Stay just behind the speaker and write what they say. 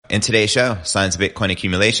In today's show, signs of Bitcoin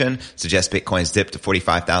accumulation suggest Bitcoin's dip to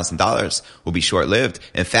 $45,000 will be short-lived.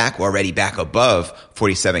 In fact, we're already back above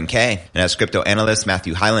 47K. And as crypto analyst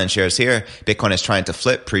Matthew Hyland shares here, Bitcoin is trying to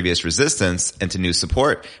flip previous resistance into new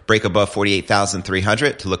support, break above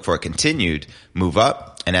 48,300 to look for a continued move up.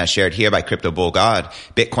 And as shared here by Crypto Bull God,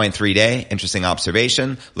 Bitcoin 3-day, interesting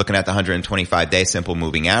observation, looking at the 125-day simple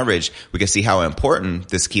moving average, we can see how important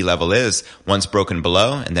this key level is. Once broken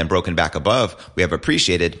below and then broken back above, we have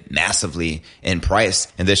appreciated massively in price.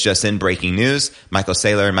 And this just in breaking news, Michael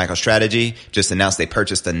Saylor and MicroStrategy just announced they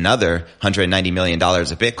purchased another $190 million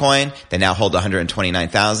of Bitcoin. They now hold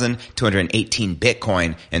 129,218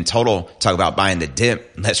 Bitcoin in total. Talk about buying the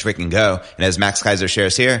dip. Let's freaking go. And as Max Kaiser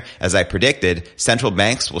shares here, as I predicted, central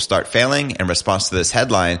banks will start failing. In response to this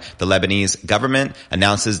headline, the Lebanese government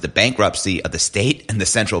announces the bankruptcy of the state and the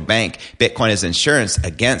central bank. Bitcoin is insurance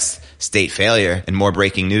against state failure. And more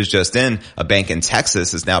breaking news just in, a bank in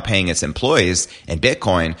Texas is now paying its employees in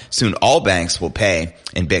Bitcoin. Soon all banks will pay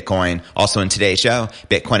in Bitcoin. Also in today's show,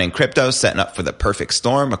 Bitcoin and crypto setting up for the perfect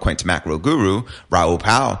storm, according to macro guru Raoul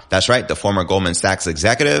Pal. That's right, the former Goldman Sachs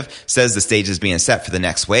executive says the stage is being set for the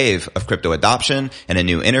next wave of crypto adoption. In a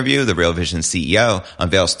new interview, the Real Vision CEO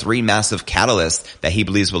unveils 3 massive catalysts that he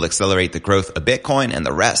believes will accelerate the growth of Bitcoin and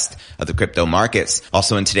the rest of the crypto markets.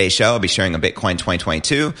 Also in today's show, I'll be sharing a Bitcoin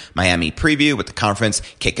 2022 Miami preview with the conference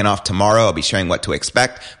kicking off tomorrow. I'll be sharing what to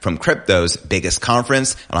expect from crypto's biggest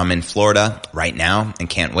conference, and I'm in Florida right now and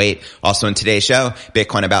can't wait. Also in today's show,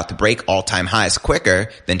 Bitcoin about to break all-time highs quicker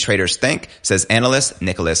than traders think, says analyst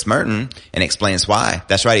Nicholas Merton, and explains why.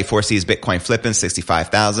 That's right, he foresees Bitcoin flipping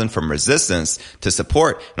 65,000 from resistance to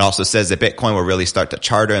support, and also says that Bitcoin will really start to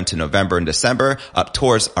charter into November and December up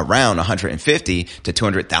towards around $150,000 to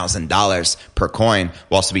 $200,000 per coin.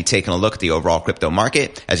 We'll also be taking a look at the overall crypto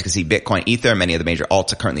market. As you can see, Bitcoin, Ether, many of the major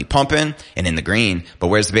alts are currently pumping and in the green. But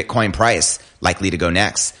where's the Bitcoin price likely to go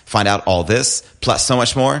next? Find out all this, plus so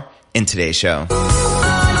much more in today's show.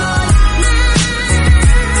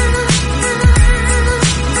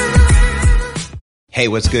 Hey,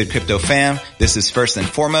 what's good, crypto fam? This is first and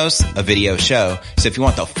foremost a video show. So if you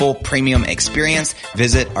want the full premium experience,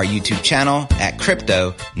 visit our YouTube channel at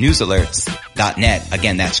cryptonewsalerts.net.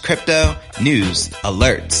 Again, that's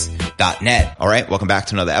cryptonewsalerts.net. All right, welcome back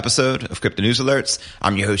to another episode of Crypto News Alerts.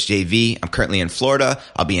 I'm your host, JV. I'm currently in Florida.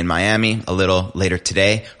 I'll be in Miami a little later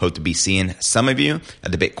today. Hope to be seeing some of you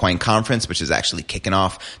at the Bitcoin conference, which is actually kicking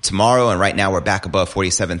off tomorrow. And right now we're back above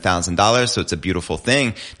 $47,000. So it's a beautiful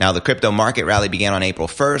thing. Now the crypto market rally began on April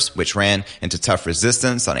 1st, which ran into tough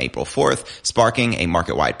resistance on April 4th, sparking a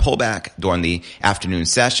market-wide pullback during the afternoon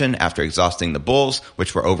session after exhausting the bulls,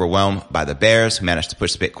 which were overwhelmed by the bears who managed to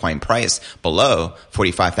push the Bitcoin price below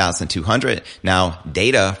 45,200. Now,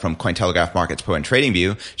 data from Cointelegraph Markets Pro and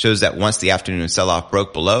TradingView shows that once the afternoon sell-off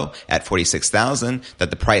broke below at 46,000,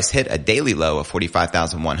 that the price hit a daily low of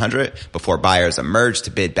 45,100 before buyers emerged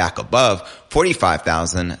to bid back above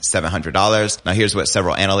 $45,700. Now here's what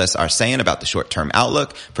several analysts are saying about the short-term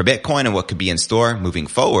outlook for Bitcoin and what could be in store moving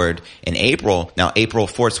forward in April. Now April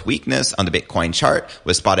 4th's weakness on the Bitcoin chart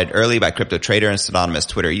was spotted early by crypto trader and pseudonymous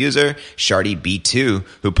Twitter user ShardyB2,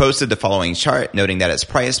 who posted the following chart noting that its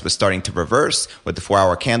price was starting to reverse with the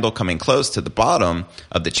 4-hour candle coming close to the bottom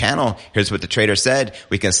of the channel. Here's what the trader said: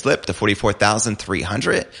 we can slip to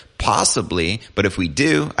 44,300. Possibly, but if we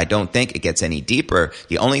do, I don't think it gets any deeper.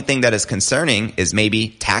 The only thing that is concerning is maybe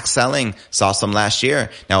tax selling. Saw some last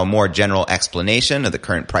year. Now, a more general explanation of the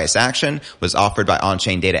current price action was offered by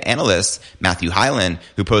on-chain data analyst Matthew Hyland,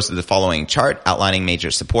 who posted the following chart outlining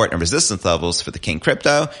major support and resistance levels for the King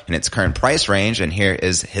crypto and its current price range. And here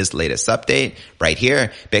is his latest update right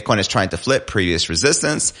here. Bitcoin is trying to flip previous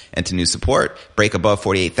resistance into new support, break above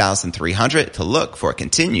 48,300 to look for a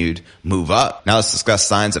continued move up. Now let's discuss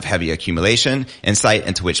signs of heavy accumulation. Insight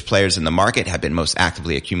into which players in the market have been most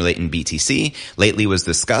actively accumulating BTC lately was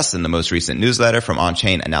discussed in the most recent newsletter from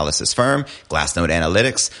on-chain analysis firm Glassnode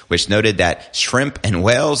Analytics, which noted that shrimp and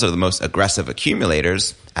whales are the most aggressive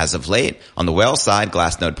accumulators as of late. On the whale side,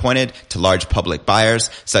 Glassnode pointed to large public buyers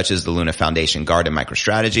such as the Luna Foundation Guard and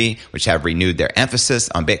MicroStrategy, which have renewed their emphasis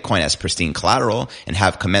on Bitcoin as pristine collateral and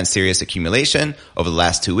have commenced serious accumulation over the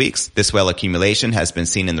last 2 weeks. This whale accumulation has been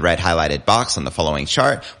seen in the red highlighted box on the following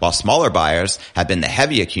chart, while smaller buyers have been the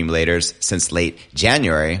heavy accumulators since late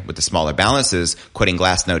January, with the smaller balances. Quoting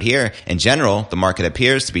Glassnode here, in general, the market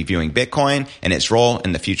appears to be viewing Bitcoin and its role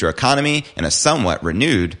in the future economy in a somewhat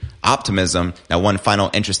renewed optimism. Now, one final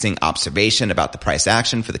interesting observation about the price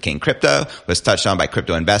action for the King Crypto was touched on by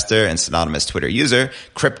crypto investor and synonymous Twitter user,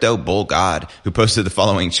 Crypto Bull God, who posted the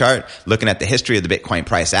following chart looking at the history of the Bitcoin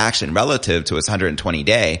price action relative to its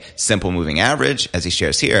 120-day simple moving average, as he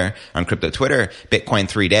shares here on crypto Twitter. Bitcoin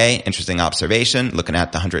 3-day, interesting observation, looking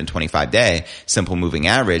at the 125-day simple moving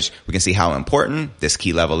average. We can see how important this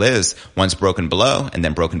key level is. Once broken below and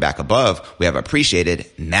then broken back above, we have appreciated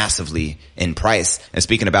massively in price. And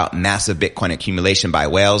speaking about massive Bitcoin accumulation by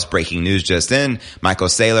whales, breaking news just in, Michael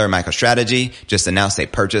Saylor, MicroStrategy, just announced they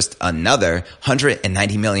purchased another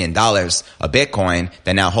 $190 million of Bitcoin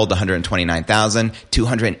that now hold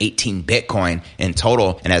 129,218 Bitcoin in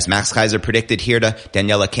total. And as Max Keiser predicted here to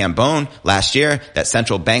Daniela Cambone last year, that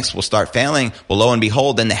central banks will start failing. Well, lo and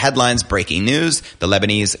behold, in the headlines, breaking news, the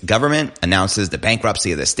Lebanese government announces the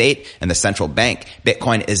bankruptcy of the state and the central bank.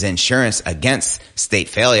 Bitcoin is insurance against state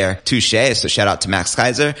failure. Touche. So shout out to Max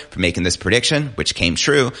Keiser for making this prediction, which came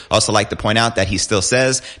true. Also like to point out that he still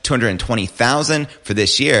says 220,000 for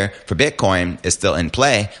this year for Bitcoin is still in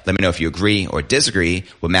play. Let me know if you agree or disagree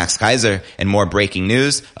with Max Keiser. And more breaking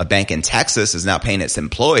news, a bank in Texas is now paying its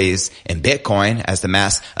employees in Bitcoin as the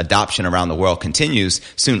mass adoption around the world continues.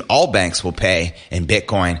 Soon all banks will pay in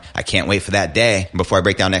Bitcoin. I can't wait for that day. Before I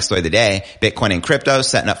break down next story of the day, Bitcoin and crypto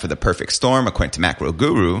setting up for the perfect storm according to macro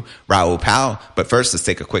guru Raoul Pal. But first, let's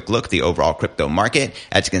take a quick look at the overall crypto market.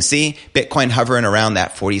 As you can see, Bitcoin hovering around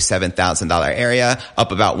that $47,000 area,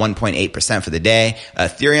 up about 1.8% for the day.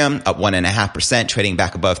 Ethereum up 1.5%, trading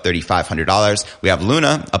back above $3,500. We have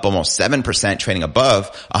Luna up almost 7%, trading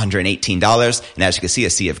above $118. And as you can see, a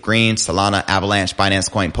sea of green, Solana, Avalanche,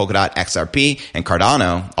 Binance Coin, Polkadot, XRP, and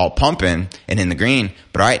Cardano all pumping and in the green.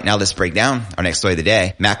 But all right, now let's break down our next story of the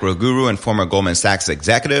day. Macro guru and former Goldman Sachs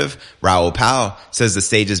executive Raoul Pal says the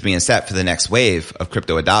stage is being set for the next wave of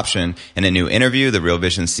crypto adoption. In a new interview, the Real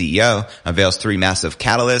Vision CEO unveils 3 massive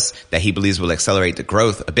catalysts that he believes will accelerate the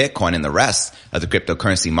growth of Bitcoin and the rest of the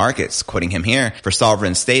cryptocurrency markets. Quoting him here, for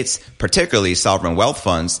sovereign states, particularly sovereign wealth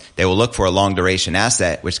funds, they will look for a long duration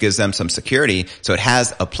asset, which gives them some security so it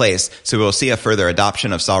has a place. So we'll see a further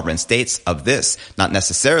adoption of sovereign states of this, not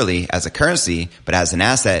necessarily as a currency, but as an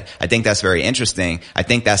asset. I think that's very interesting. I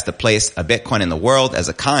think that's the place of Bitcoin in the world as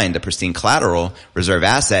a kind of pristine collateral reserve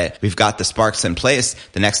asset. We've got the sparks in place.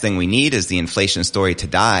 The next thing we need is the inflation story to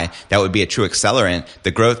die. That would be a true accelerant. The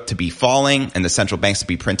growth to be falling and the central banks to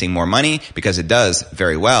be printing more money, because it does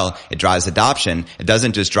very well. It drives adoption. It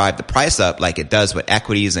doesn't just drive the price up like it does with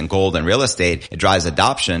equities and gold and real estate. It drives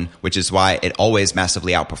adoption, which is why it always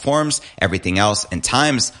massively outperforms everything else in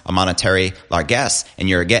times of monetary largesse. And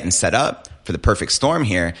you're getting set up for the perfect storm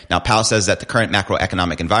here. Now, Powell says that the current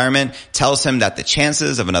macroeconomic environment tells him that the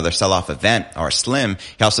chances of another sell-off event are slim.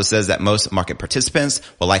 He also says that most market participants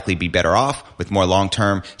will likely be better off with more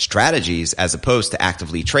long-term strategies as opposed to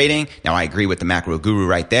actively trading. Now, I agree with the macro guru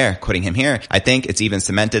right there, quoting him here. I think it's even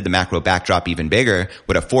cemented the macro backdrop even bigger.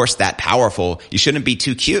 With a force that powerful, you shouldn't be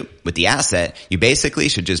too cute with the asset. You basically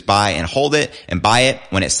should just buy and hold it, and buy it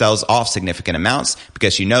when it sells off significant amounts,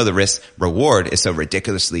 because you know the risk reward is so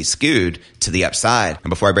ridiculously skewed to the upside. And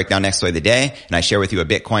before I break down next story of the day, and I share with you a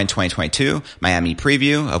Bitcoin 2022 Miami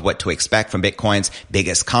preview of what to expect from Bitcoin's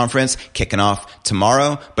biggest conference kicking off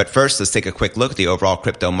tomorrow. But first, let's take a quick look at the overall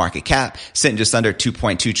crypto market cap, sitting just under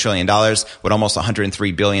 $2.2 trillion with almost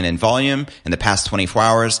 $103 billion in volume in the past 24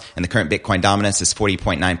 hours. And the current Bitcoin dominance is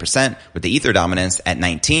 40.9%, with the Ether dominance at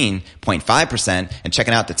 19.5%. And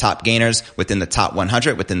checking out the top gainers within the top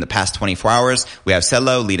 100 within the past 24 hours, we have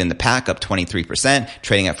Celo leading the pack up 23%,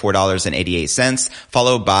 trading at $4.88,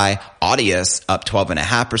 followed by Audius up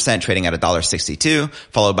 12.5%, trading at $1.62,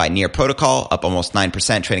 followed by Near Protocol up almost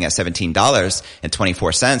 9%, trading at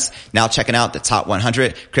 $17.24. Now checking out the top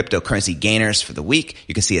 100 cryptocurrency gainers for the week,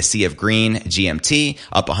 you can see a sea of green. GMT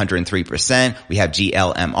up 103%. We have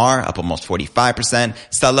GLMR up almost 45%.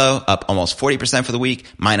 Celo up almost 40% for the week.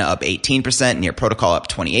 Mina up 18%. Near Protocol up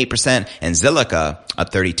 28%. And Zilliqa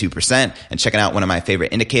up 32%. And checking out one of my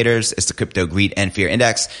favorite indicators is the Crypto Greed and Fear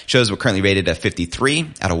Index. Shows we're currently rated at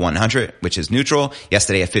 53 out of 100, which is neutral.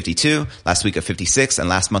 Yesterday at 52, last week at 56, and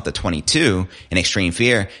last month at 22 in extreme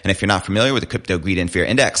fear. And if you're not familiar with the Crypto Greed and Fear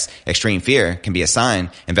Index, extreme fear can be a sign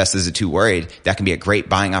investors are too worried. That can be a great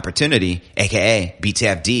buying opportunity, aka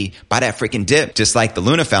BTFD. Buy that freaking dip, just like the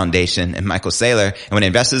Luna Foundation and Michael Saylor. And when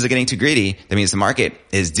investors are getting too greedy, that means the market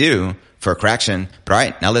is due for a correction. But all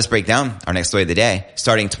right, now let's break down our next story of the day.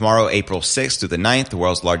 Starting tomorrow, April 6th through the 9th, the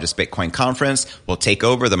world's largest Bitcoin conference will take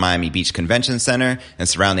over the Miami Beach Convention Center and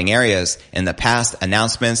surrounding areas. In the past,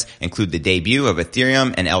 announcements include the debut of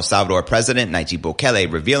Ethereum and El Salvador President Nayib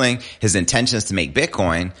Bukele revealing his intentions to make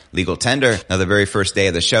Bitcoin legal tender. Now, the very first day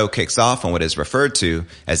of the show kicks off on what is referred to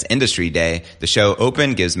as Industry Day. The show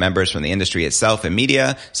open gives members from the industry itself and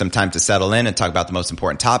media some time to settle in and talk about the most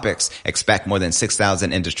important topics. Expect more than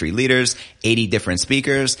 6,000 industry leaders, 80 different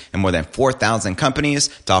speakers, and more than 4,000 companies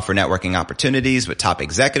to offer networking opportunities with top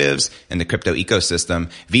executives in the crypto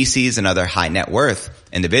ecosystem, VCs, and other high net worth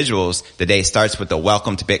individuals. The day starts with the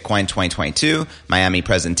Welcome to Bitcoin 2022 Miami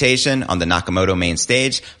presentation on the Nakamoto main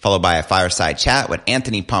stage, followed by a fireside chat with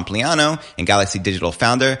Anthony Pompliano and Galaxy Digital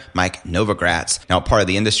founder Mike Novogratz. Now, part of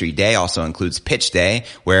the Industry Day also includes Pitch Day,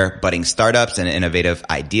 where budding startups and innovative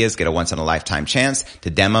ideas get a once-in-a-lifetime chance to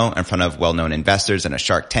demo in front of well-known investors in a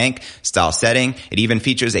Shark Tank style setting. It even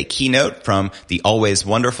features a keynote from the always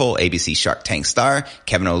wonderful ABC Shark Tank star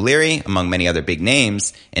Kevin O'Leary, among many other big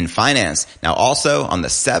names in finance. Now, also on the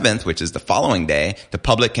 7th, which is the following day, the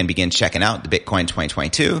public can begin checking out the Bitcoin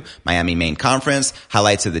 2022 Miami main conference.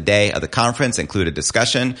 Highlights of the day of the conference include a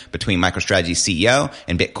discussion between MicroStrategy CEO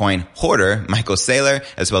and Bitcoin hoarder Michael Saylor,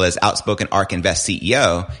 as well as outspoken ARK Invest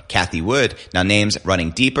CEO Cathie Wood. Now, names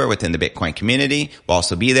running deeper within the Bitcoin community will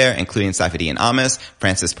also be there, including Saifedean Ammous,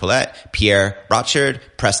 Francis Poulet, Pierre Rochard,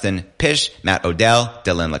 Preston Pish, Matt Odell,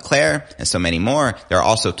 Dylan Leclerc, and so many more. There are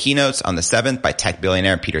also keynotes on the 7th by tech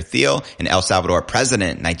billionaire Peter Thiel and El Salvador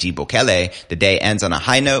President Nayib Bukele. The day ends on a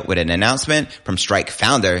high note with an announcement from Strike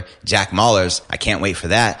founder Jack Mallers. I can't wait for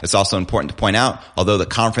that. It's also important to point out, although the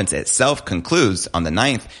conference itself concludes on the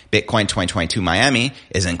 9th, Bitcoin 2022 Miami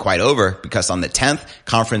isn't quite over, because on the 10th,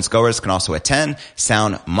 conference goers can also attend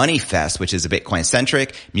Sound Money Fest, which is a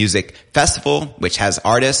Bitcoin-centric music festival, which has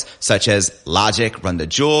artists such as Logic, Run the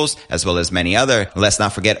Jewels, as well as many other. Let's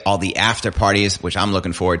not forget all the after parties, which I'm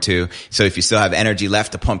looking forward to. So if you still have energy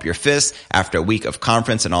left to pump your fists after a week of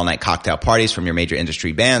conference and all-night cocktail parties from your major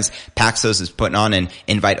industry bands, Paxos is putting on an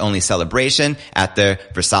invite-only celebration at their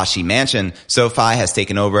Versace mansion. SoFi has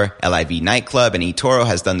taken over LIV nightclub, and eToro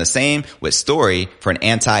has done the same with Story for an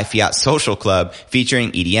anti-fiat social club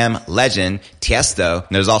featuring EDM legend Tiesto.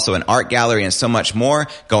 And there's also an art gallery and so much more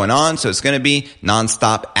going on. So it's going to be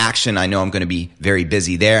non-stop action. I know I'm going to be very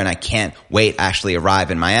busy there, and I can't wait to actually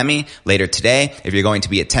arrive in Miami later today. If you're going to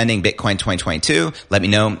be attending Bitcoin 2022, let me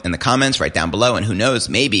know in the comments right down below, and who knows,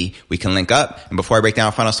 maybe we can link up. And before I break down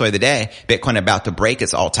our final story of the day, Bitcoin about to break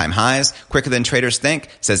its all-time highs quicker than traders think,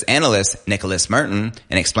 says analyst Nicholas Merton,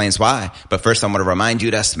 and explains why. But first, I want to remind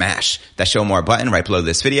you to smash that show more button right below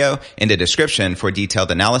this video in the description for a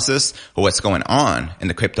detailed analysis of what's going on in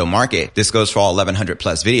the crypto market. This goes for all 1,100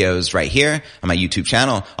 plus videos right here on my YouTube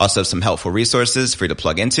channel. Also, some helpful resources for you to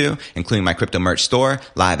plug into, including my crypto merch store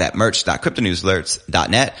live at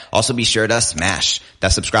merch.cryptonewsalerts.net. Also, be sure to smash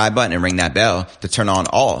that subscribe button and ring that bell to turn on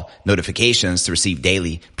all notifications to receive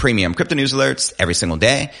daily premium crypto news alerts every single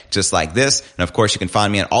day, just like this. And of course, you can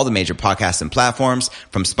find me on all the major podcasts and platforms,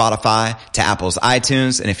 from Spotify to Apple's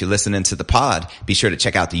iTunes. And if you're listening to the pod, be sure to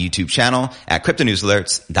check out the YouTube channel at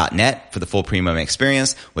cryptonewsalerts.net for the full premium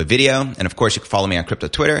experience with video. And of course, you can follow me on crypto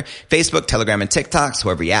Twitter, Facebook, Telegram, and TikTok. So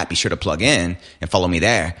wherever you're at, be sure to plug in and follow me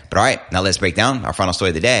there. But all right, now let's break down our final story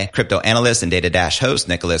of the day. Crypto analyst and Data Dash host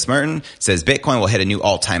Nicholas Merton says Bitcoin will hit a new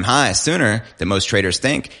all-time high sooner than most traders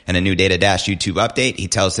think. In a new Data Dash YouTube update, he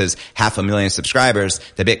tells his 500,000 subscribers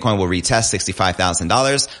that Bitcoin will retest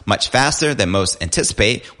 $65,000 much faster than most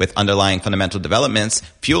anticipate, with underlying fundamental developments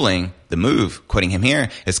fueling the move. Quoting him here,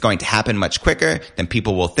 it's going to happen much quicker than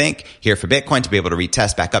people will think here for Bitcoin to be able to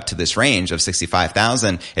retest back up to this range of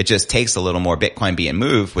 65,000. It just takes a little more Bitcoin being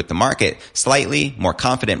moved with the market. Slightly more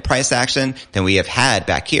confident price action than we have had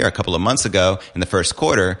back here a couple of months ago in the first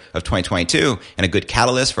quarter of 2022, and a good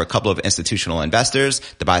catalyst for a couple of institutional investors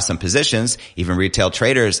to buy some positions, even retail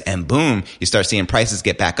traders, and boom, you start seeing prices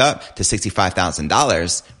get back up to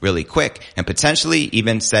 $65,000 really quick, and potentially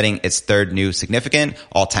even setting its third new significant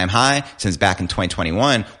all-time high since back in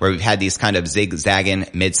 2021, where we've had these kind of zigzagging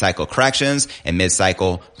mid-cycle corrections and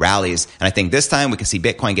mid-cycle rallies. And I think this time we can see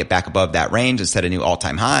Bitcoin get back above that range and set a new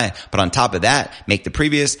all-time high. But on top of that, make the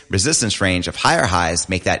previous resistance range of higher highs,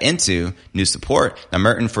 make that into new support. Now,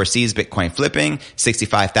 Merton foresees Bitcoin flipping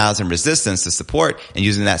 65,000 resistance to support and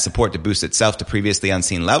using that support to boost itself to previously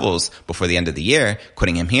unseen levels before the end of the year.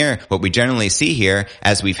 Quoting him here, what we generally see here,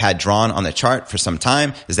 as we've had drawn on the chart for some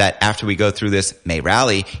time, is that after we go through this May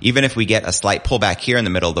rally, even if if we get a slight pullback here in the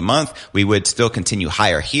middle of the month, we would still continue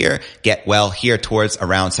higher here, get well here towards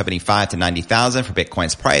around 75 to 90,000 for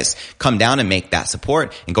Bitcoin's price, come down and make that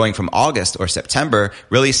support, and going from August or September,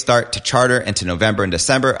 really start to charter into November and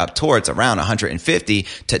December up towards around $150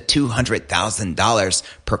 to $200,000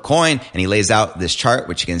 per coin. And he lays out this chart,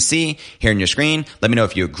 which you can see here on your screen. Let me know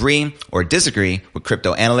if you agree or disagree with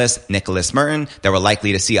crypto analyst Nicholas Merton that we're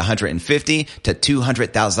likely to see $150 to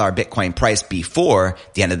 $200,000 Bitcoin price before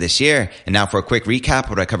the end of this year. And now for a quick recap,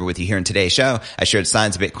 what I covered with you here in today's show. I shared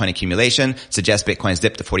signs of Bitcoin accumulation, suggest Bitcoin's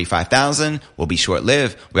dip to 45,000 will be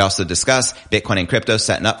short-lived. We also discussed Bitcoin and crypto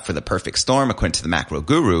setting up for the perfect storm according to the macro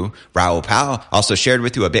guru, Raoul Pal. Also shared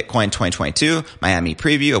with you a Bitcoin 2022 Miami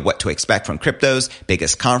preview of what to expect from crypto's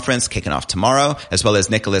biggest conference kicking off tomorrow, as well as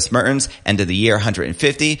Nicholas Merton's end of the year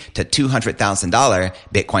 $150 to $200,000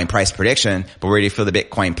 Bitcoin price prediction. But where do you feel the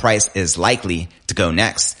Bitcoin price is likely to go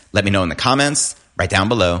next? Let me know in the comments right down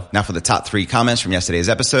below. Now for the top 3 comments from yesterday's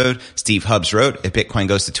episode. Steve Hubbs wrote, if Bitcoin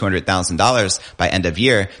goes to $200,000 by end of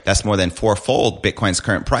year, that's more than 4-fold Bitcoin's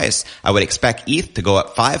current price. I would expect ETH to go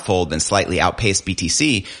up 5-fold and slightly outpace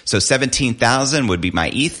BTC. So 17,000 would be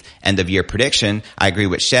my ETH end of year prediction. I agree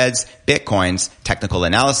with Shed's Bitcoin's technical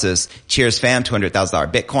analysis. Cheers fam,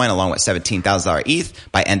 $200,000 Bitcoin along with $17,000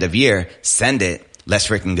 ETH by end of year. Send it. Let's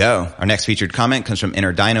freaking go. Our next featured comment comes from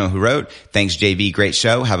Inner Dino, who wrote, thanks JV, great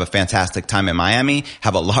show. Have a fantastic time in Miami.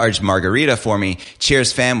 Have a large margarita for me.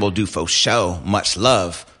 Cheers fam, will do for show. Much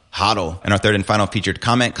love. Hodl. And our third and final featured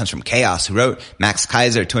comment comes from Chaos, who wrote, Max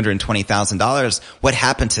Kaiser, $220,000. What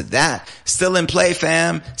happened to that? Still in play,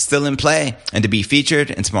 fam. Still in play. And to be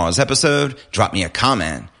featured in tomorrow's episode, drop me a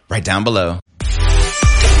comment right down below.